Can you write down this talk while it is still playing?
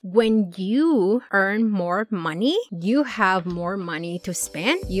when you earn more money, you have more money to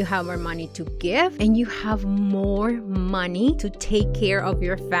spend, you have more money to give, and you have more money to take care of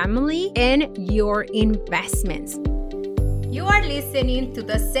your family and your investments. You are listening to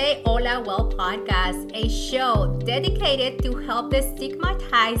the Say Hola Well podcast, a show dedicated to help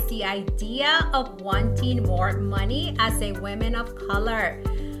destigmatize the idea of wanting more money as a woman of color.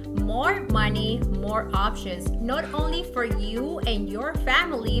 More money, more options, not only for you and your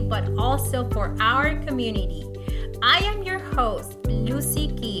family, but also for our community. I am your host,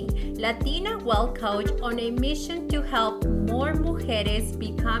 Luzy, Latina Wealth Coach on a mission to help more mujeres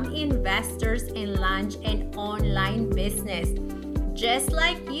become investors and launch an online business. Just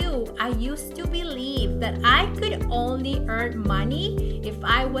like you, I used to believe that I could only earn money if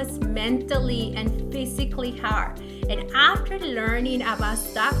I was mentally and physically hard. And after learning about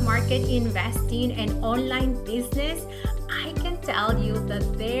stock market investing and online business, I can tell you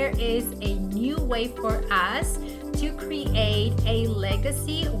that there is a new way for us to create a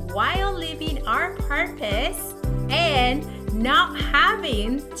legacy while living our purpose and not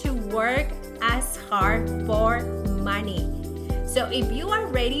having to work as hard for money. So if you are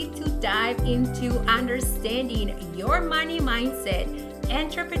ready to dive into understanding your money mindset,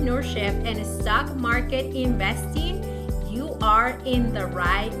 entrepreneurship, and stock market investing, you are in the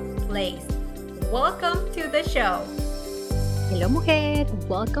right place. Welcome to the show. Hello, mujer.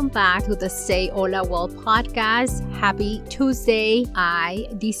 Welcome back to the Say Hola Well podcast. Happy Tuesday. I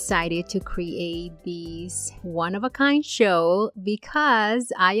decided to create this one-of-a-kind show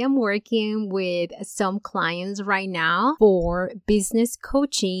because I am working with some clients right now for business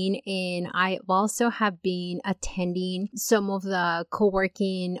coaching, and I also have been attending some of the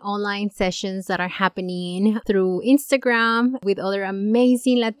co-working online sessions that are happening through Instagram with other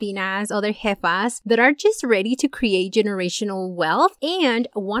amazing Latinas, other jefas that are just ready to create generational wealth. And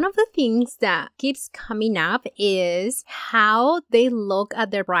one of the things that keeps coming up is how they look at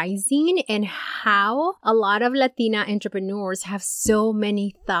their rising and how a lot of Latina entrepreneurs have so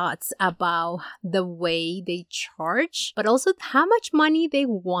many thoughts about the way they charge, but also how much money they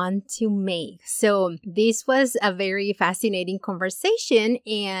want to make. So this was a very fascinating conversation,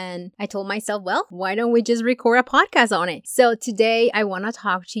 and I told myself, well, why don't we just record a podcast on it? So today I want to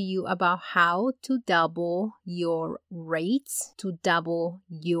talk to you about how to double your rates, to double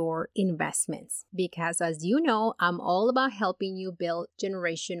your investments. Because as you know, I'm all about helping you build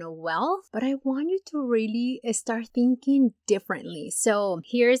generational wealth, but I want you to really start thinking differently. So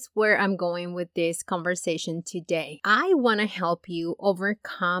here's where I'm going with this conversation today. I want to help you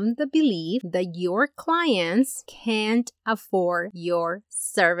overcome the belief that your clients can't afford your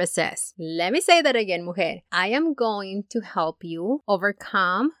services. Let me say that again, mujer. I am going to help you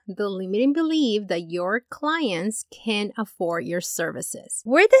overcome the limiting belief that your clients can't afford your services.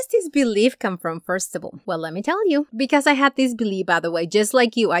 Where does this belief come from, first of all? Well, let me tell you. Because I had this belief, by the way, just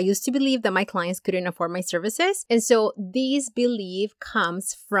like you, I used to believe that my clients couldn't afford my services. And so this belief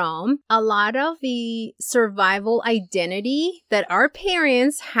comes from a lot of the survival identity that our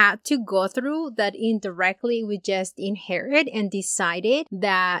parents had to go through, that indirectly we just inherit and decided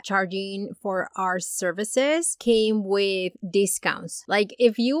that charging for our services came with discounts. Like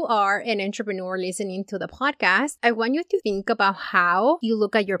if you are an entrepreneur listening to the podcast, I want you to think about how you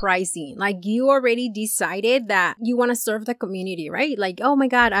look at your pricing. Like you already decided that you want to serve the community, right? Like, oh my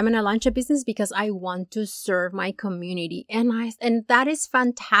God, I'm going to launch a business because I want to serve my community. And that is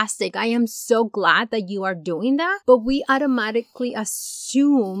fantastic. I am so glad that you are doing that. But we automatically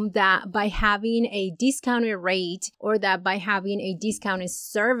assume that by having a discounted rate or that by having a discounted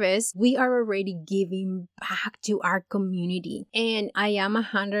service, we are already giving back to our community. And I am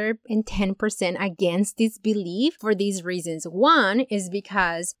 110% against this belief for these reasons. One is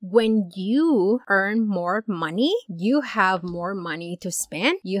because when you earn more money, you have more money to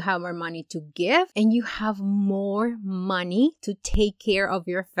spend, you have more money to give, and you have more money to take care of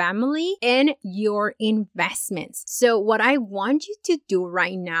your family and your investments. So what I want you to do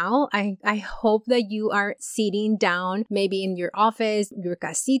right now, I hope that you are sitting down, maybe in your office, your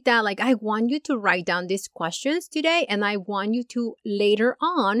casita. Like I want you to write down these questions today, and I want you to later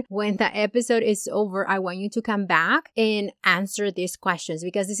on, when the episode is over, I want you to come back and answer these questions,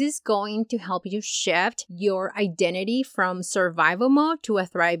 because this is going to help you shift your identity from survival mode to a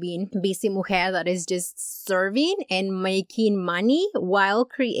thriving, busy mujer that is just serving and making money while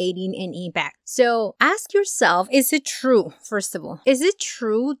creating an impact. So ask yourself, is it true, first of all, is it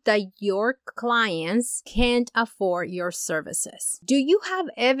true that your clients can't afford your services? Do you have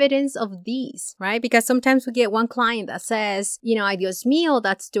evidence of these, right? Because sometimes we get one client that says, ay Dios mío,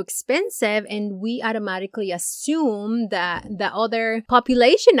 that's too expensive. And we automatically assume assume that the other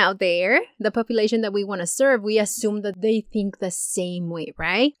population out there, the population that we want to serve, we assume that they think the same way,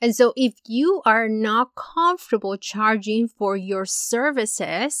 right? And so if you are not comfortable charging for your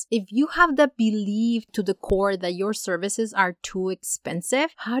services, if you have the belief to the core that your services are too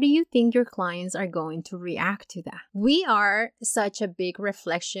expensive, how do you think your clients are going to react to that? We are such a big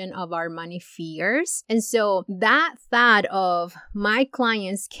reflection of our money fears. And so that thought of my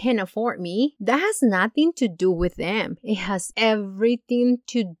clients can afford me, that has nothing to do with them. It has everything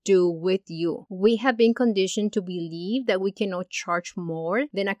to do with you. We have been conditioned to believe that we cannot charge more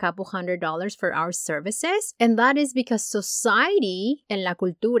than a couple $100s for our services. And that is because society and la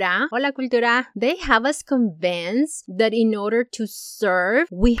cultura, they have us convinced that in order to serve,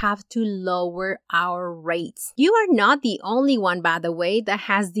 we have to lower our rates. You are not the only one, by the way, that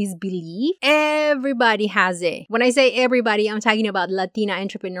has this belief. Everybody has it. When I say everybody, I'm talking about Latina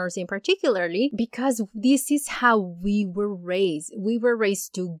entrepreneurs in particularly, because this is how we were raised. We were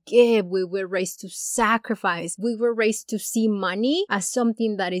raised to give. We were raised to sacrifice. We were raised to see money as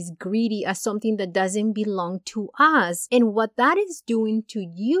something that is greedy, as something that doesn't belong to us. And what that is doing to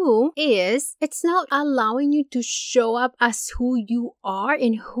you is it's not allowing you to show up as who you are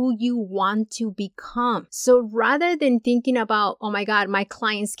and who you want to become. So rather than thinking about, oh my God, my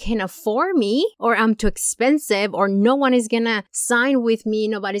clients can't afford me, or I'm too expensive, or no one is gonna sign with me,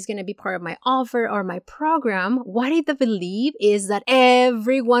 nobody's gonna be part of my offer or my program, what if the belief is that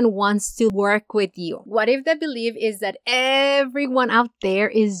everyone wants to work with you? What if the belief is that everyone out there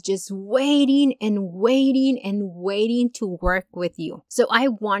is just waiting and waiting and waiting to work with you? So I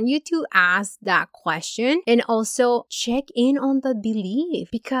want you to ask that question and also check in on the belief,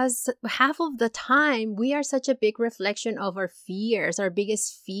 because half of the time we are such a big reflection of our fears, our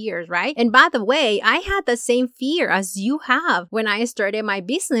biggest fears, right? And by the way, I had the same fear as you have. When I started my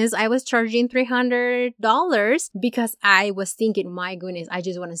business, I was charging $300 because I was thinking, my goodness, I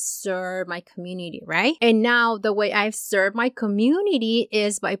just want to serve my community, right? And now the way I've served my community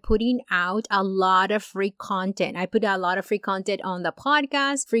is by putting out a lot of free content. I put out a lot of free content on the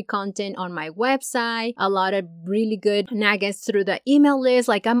podcast, free content on my website, a lot of really good nuggets through the email list.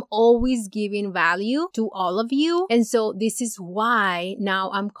 Like, I'm always giving value to all of you. And so this is why now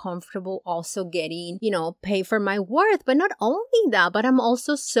I'm comfortable also getting, pay for my worth. But not only that, but I'm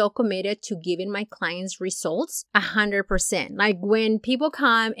also so committed to giving my clients results 100%. Like, when people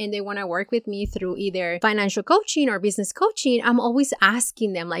come and they want to work with me through either financial coaching or business coaching, I'm always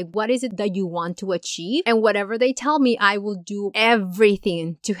asking them, like, what is it that you want to achieve? And whatever they tell me, I will do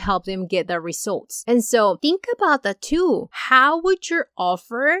everything to help them get the results. And so think about that too. How would your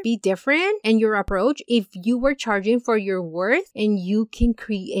offer be different and your approach if you were charging for your worth and you can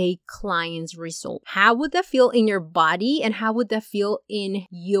create clients' results? How would that feel in your body, and how would that feel in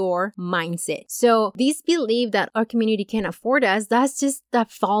your mindset? So this belief that our community can afford us, that's just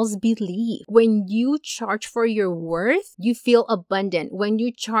that false belief. When you charge for your worth, you feel abundant. When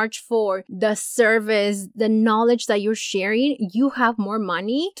you charge for the service, the knowledge that you're sharing, you have more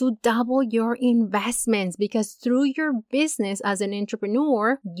money to double your investments, because through your business as an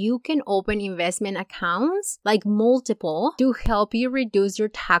entrepreneur, you can open investment accounts, like multiple, to help you reduce your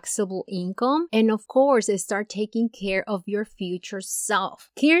taxable income, and of course, start taking care of your future self.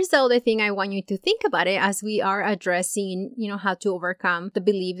 Here's the other thing I want you to think about it as we are addressing, how to overcome the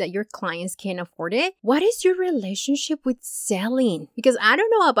belief that your clients can't afford it. What is your relationship with selling? Because I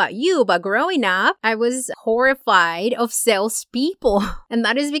don't know about you, but growing up, I was horrified of salespeople. And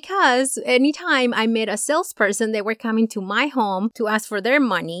that is because anytime I met a salesperson, they were coming to my home to ask for their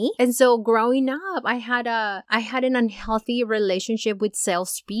money. And so growing up, I had an unhealthy relationship with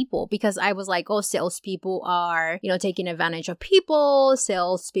salespeople, because I was like, oh, salespeople are, taking advantage of people.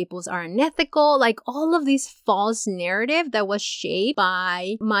 Salespeople are unethical. Like, all of this false narrative that was shaped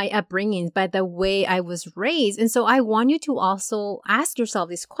by my upbringing, by the way I was raised. And so I want you to also ask yourself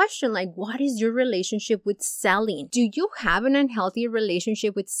this question, like, what is your relationship with selling? Do you have an unhealthy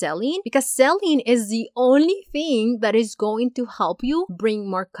relationship with selling? Because selling is the only thing that is going to help you bring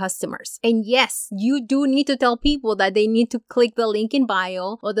more customers. And yes, you do need to tell people that they need to click the link in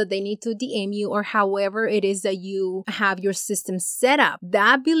bio, or that they need to DM you, or however it is that you have your system set up.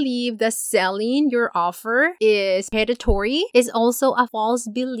 That belief that selling your offer is predatory is also a false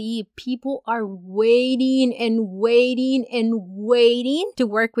belief. People are waiting and waiting and waiting to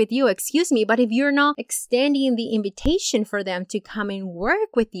work with you. Excuse me, but if you're not extending the invitation for them to come and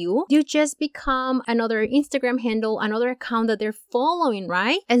work with you, you just become another Instagram handle, another account that they're following,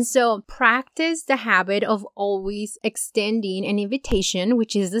 right? And so practice the habit of always extending an invitation,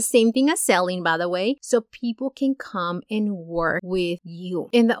 which is the same thing as selling, by the way, so people can come and work with you.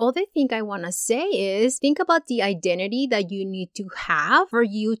 And the other thing I want to say is, think about the identity that you need to have for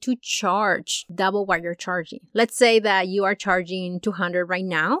you to charge double what you're charging. Let's say that you are charging $200 right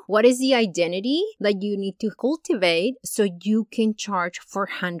now. What is the identity that you need to cultivate so you can charge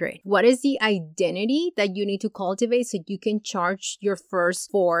 $400? What is the identity that you need to cultivate so you can charge your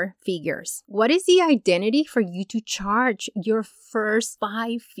first 4 figures? What is the identity for you to charge your first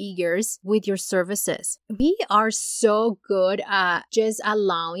 5 figures with your services? We are so good at just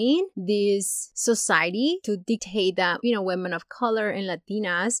allowing this society to dictate that, women of color and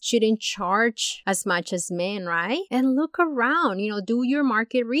Latinas shouldn't charge as much as men, right? And look around, do your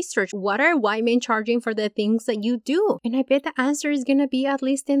market research. What are white men charging for the things that you do? And I bet the answer is going to be at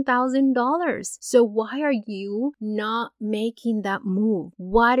least $10,000. So why are you not making that move?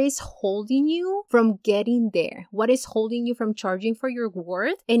 What is holding you from getting there? What is holding you from charging for your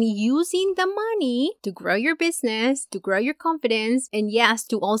worth and using the money to grow your business, to grow your confidence, and yes,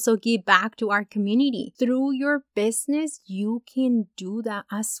 to also give back to our community? Through your business, you can do that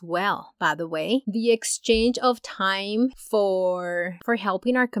as well. By the way, the exchange of time for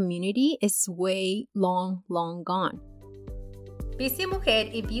helping our community is way long gone. Busy Mujer,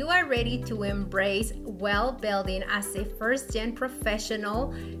 if you are ready to embrace wealth building as a first-gen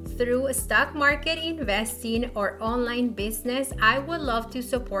professional through stock market investing or online business, I would love to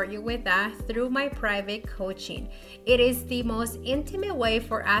support you with that through my private coaching. It is the most intimate way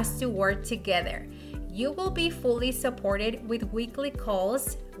for us to work together. You will be fully supported with weekly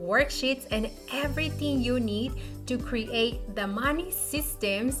calls, worksheets, and everything you need to create the money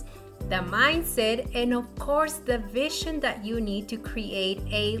systems, the mindset, and of course, the vision that you need to create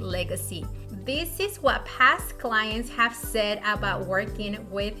a legacy. This is what past clients have said about working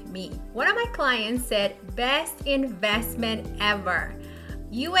with me. One of my clients said, "Best investment ever.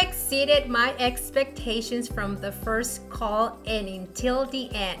 You exceeded my expectations from the first call and until the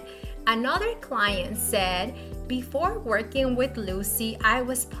end." Another client said, "Before working with Luzy, I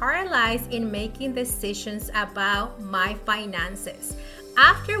was paralyzed in making decisions about my finances.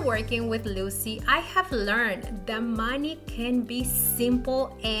 After working with Luzy, I have learned that money can be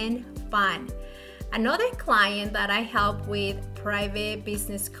simple and fun." Another client that I help with private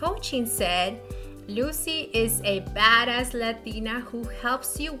business coaching said, "Luzy is a badass Latina who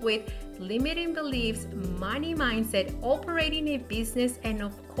helps you with limiting beliefs, money mindset, operating a business, and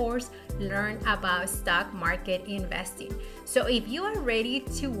of course, learn about stock market investing." So if you are ready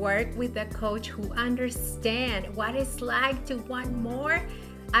to work with a coach who understands what it's like to want more,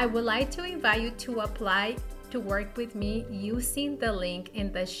 I would like to invite you to apply to work with me using the link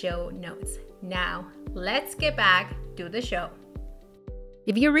in the show notes. Now, let's get back to the show.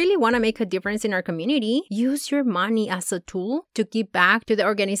 If you really want to make a difference in our community, use your money as a tool to give back to the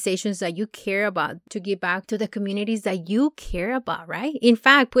organizations that you care about, to give back to the communities that you care about, right? In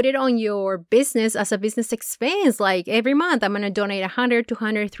fact, put it on your business as a business expense. Like every month, I'm going to donate $100,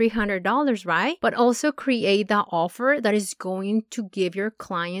 $200, $300, right? But also create that offer that is going to give your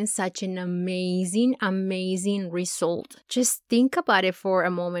clients such an amazing result. Just think about it for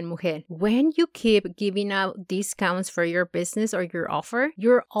a moment, mujer. When you keep giving out discounts for your business or your offer,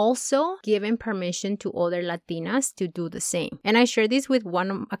 you're also giving permission to other Latinas to do the same. And I shared this with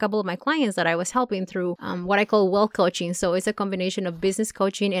a couple of my clients that I was helping through what I call wealth coaching. So it's a combination of business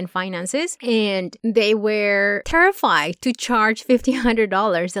coaching and finances. And they were terrified to charge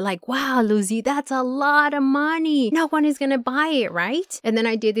 $1,500. They're like, "Wow, Luzy, that's a lot of money. No one is going to buy it, right?" And then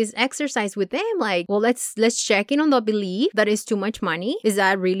I did this exercise with them, like, well, let's check in on the belief that is too much money. Is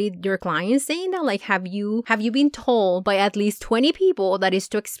that really your client saying that? Like, have you been told by at least 20 people that is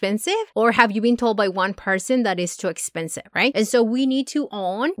too expensive? Or have you been told by one person that is too expensive, right? And so we need to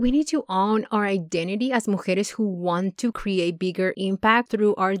own our identity as mujeres who want to create bigger impact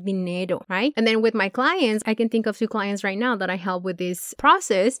through our dinero, right? And then with my clients, I can think of 2 clients right now that I help with this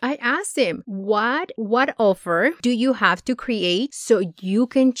process. I asked them, what offer do you have to create so you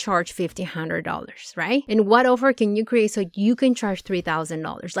can charge $1,500, right? And what offer can you create so you can charge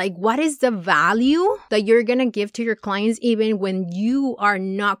 $3,000? Like, what is the value that you're going to give to your clients even when you are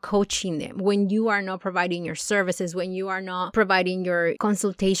not coaching them, when you are not providing your services, when you are not providing your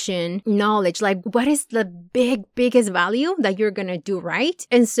consultation knowledge? Like, what is the biggest value that you're going to do, right?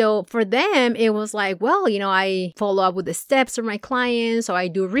 And so for them, it was like, well, I follow up with the steps for my clients, or I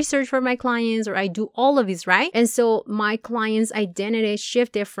do research for my clients, or I do all of this, right? And so my clients' identity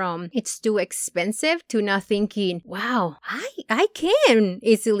shifted from it's too expensive to now thinking, wow, I can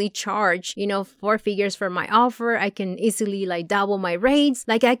easily charge, 4 figures for my offer. I can easily like double my rates.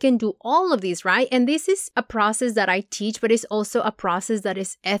 Like I can do all of these, right? And this is a process that I teach, but it's also a process that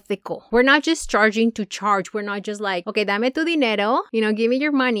is ethical. We're not just charging to charge. We're not just like, okay, dame tu dinero, give me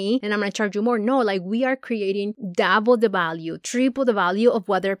your money and I'm going to charge you more. No, like we are creating double the value, triple the value of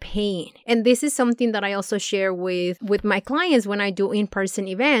what they're paying. And this is something that I also share with my clients when I do in-person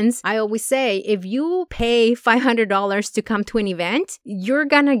events. I always say, if you pay $500 to come to an event, you're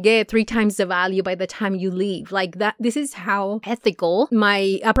going to get 3 times the value by the time you leave. Like that, this is how ethical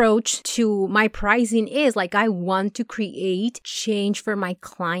my approach to my pricing is. Like I want to create change for my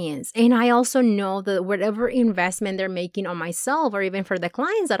clients. And I also know that whatever investment they're making on myself or even for the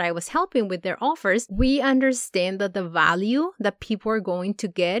clients that I was helping with their offers, we understand that the value that people are going to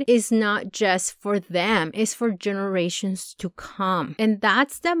get is not just for them, it's for generations to come. And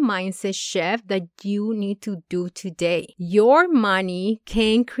that's the mindset shift that you need to do today. Your money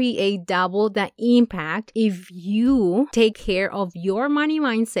can create double the impact if you take care of your money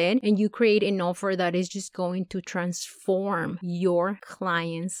mindset and you create an offer that is just going to transform your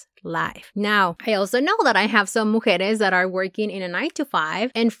clients' life. Now, I also know that I have some mujeres that are working in a 9-to-5.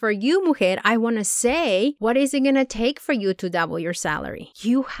 And for you, mujer, I want to say, what is it going to take for you to double your salary?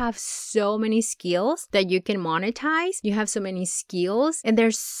 You have so many skills that you can monetize. You have so many skills. And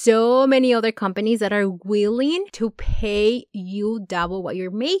there's so many other companies that are willing to pay you double what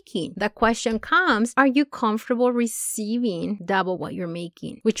you're making. The question comes, are you comfortable receiving double what you're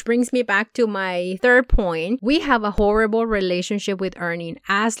making? Which brings me back to my third point. We have a horrible relationship with earning.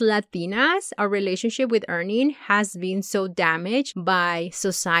 As Latinas, our relationship with earning has been so damaged by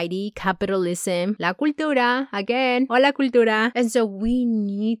society, capitalism, la cultura, again, hola cultura. And so we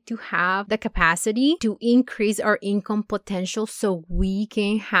need to have the capacity to increase our income potential so we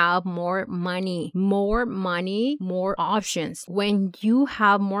can have more money, more options. When you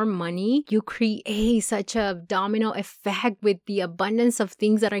have more money, you create such a domino effect with the abundance of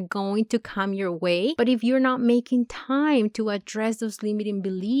things that are going to come your way. But if you're not making time to address those limiting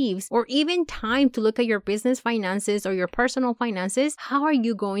beliefs, or even time to look at your business finances or your personal finances, how are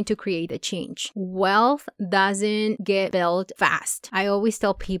you going to create a change? Wealth doesn't get built fast. I always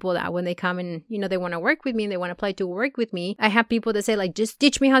tell people that when they come and, they want to work with me and they want to apply to work with me, I have people that say like, just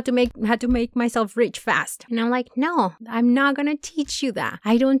teach me how to make myself rich fast. And I'm like, no, I'm not going to teach you that.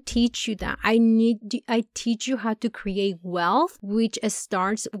 I don't teach you that. I teach you how to create wealth, which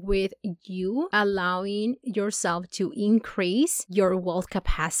starts with you allowing yourself to increase your wealth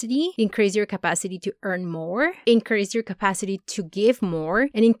capacity, increase your capacity to earn more, increase your capacity to give more,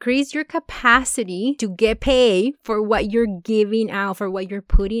 and increase your capacity to get paid for what you're giving out, for what you're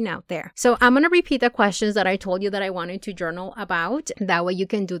putting out there. So I'm going to repeat the questions that I told you that I wanted to journal about. That way you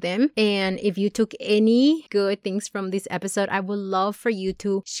can do them. And if you took any good things from this episode, I would love for you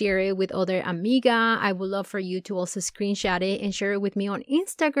to share it with other amiga. I would love for you to also screenshot it and share it with me on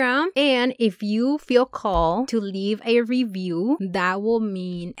Instagram. And if you feel called to leave a review, that will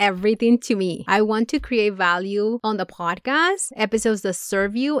mean everything to me. I want to create value on the podcast, episodes that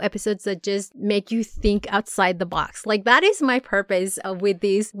serve you, episodes that just make you think outside the box. Like that is my purpose with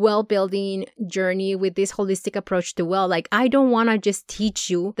this well-building journey, with this holistic approach to wealth. Like I don't want to just teach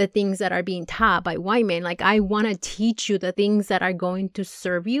you the things that are being taught by white men. Like I want to teach you the things that are going to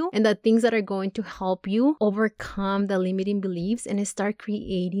serve you and the things that are going to help you overcome the limiting beliefs and start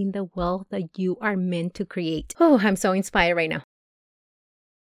creating the wealth that you are meant to create. Oh, I'm so inspired right now.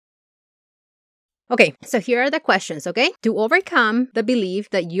 Okay, so here are the questions, okay? To overcome the belief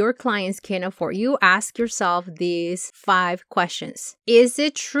that your clients can't afford you, ask yourself these 5 questions. Is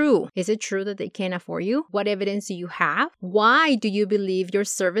it true? Is it true that they can't afford you? What evidence do you have? Why do you believe your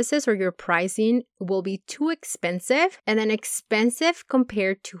services or your pricing will be too expensive? And then expensive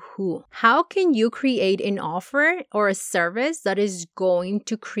compared to who? How can you create an offer or a service that is going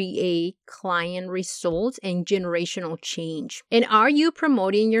to create client results and generational change? And are you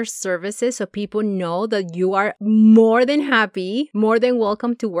promoting your services so people know that you are more than happy, more than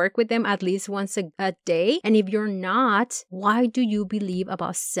welcome to work with them at least once a day? And if you're not, why do you believe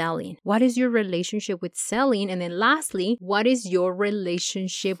about selling? What is your relationship with selling? And then lastly, what is your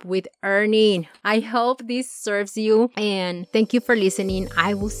relationship with earning? I hope this serves you and thank you for listening.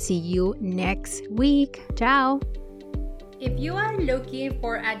 I will see you next week. Ciao. If you are looking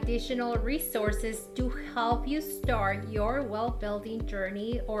for additional resources to help you start your wealth building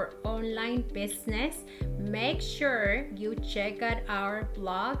journey or online business, make sure you check out our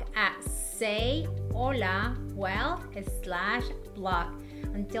blog at sayholawealth.blog.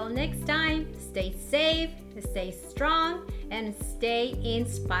 Until next time, stay safe, stay strong, and stay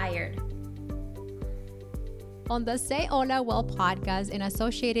inspired. On the Say Hola Well podcast and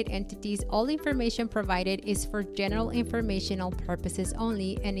associated entities, all information provided is for general informational purposes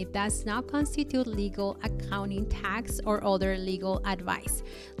only, and it does not constitute legal, accounting, tax, or other legal advice.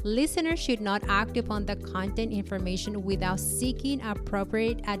 Listeners should not act upon the content information without seeking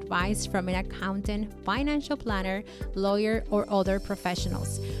appropriate advice from an accountant, financial planner, lawyer, or other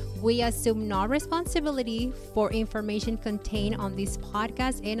professionals. We assume no responsibility for information contained on this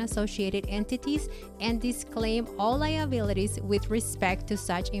podcast and associated entities and disclaim all liabilities with respect to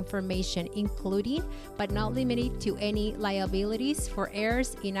such information, including but not limited to any liabilities for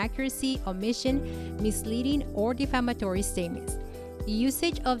errors, inaccuracy, omission, misleading, or defamatory statements.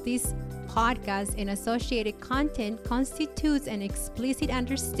 Usage of this podcast and associated content constitutes an explicit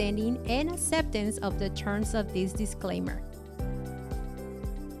understanding and acceptance of the terms of this disclaimer.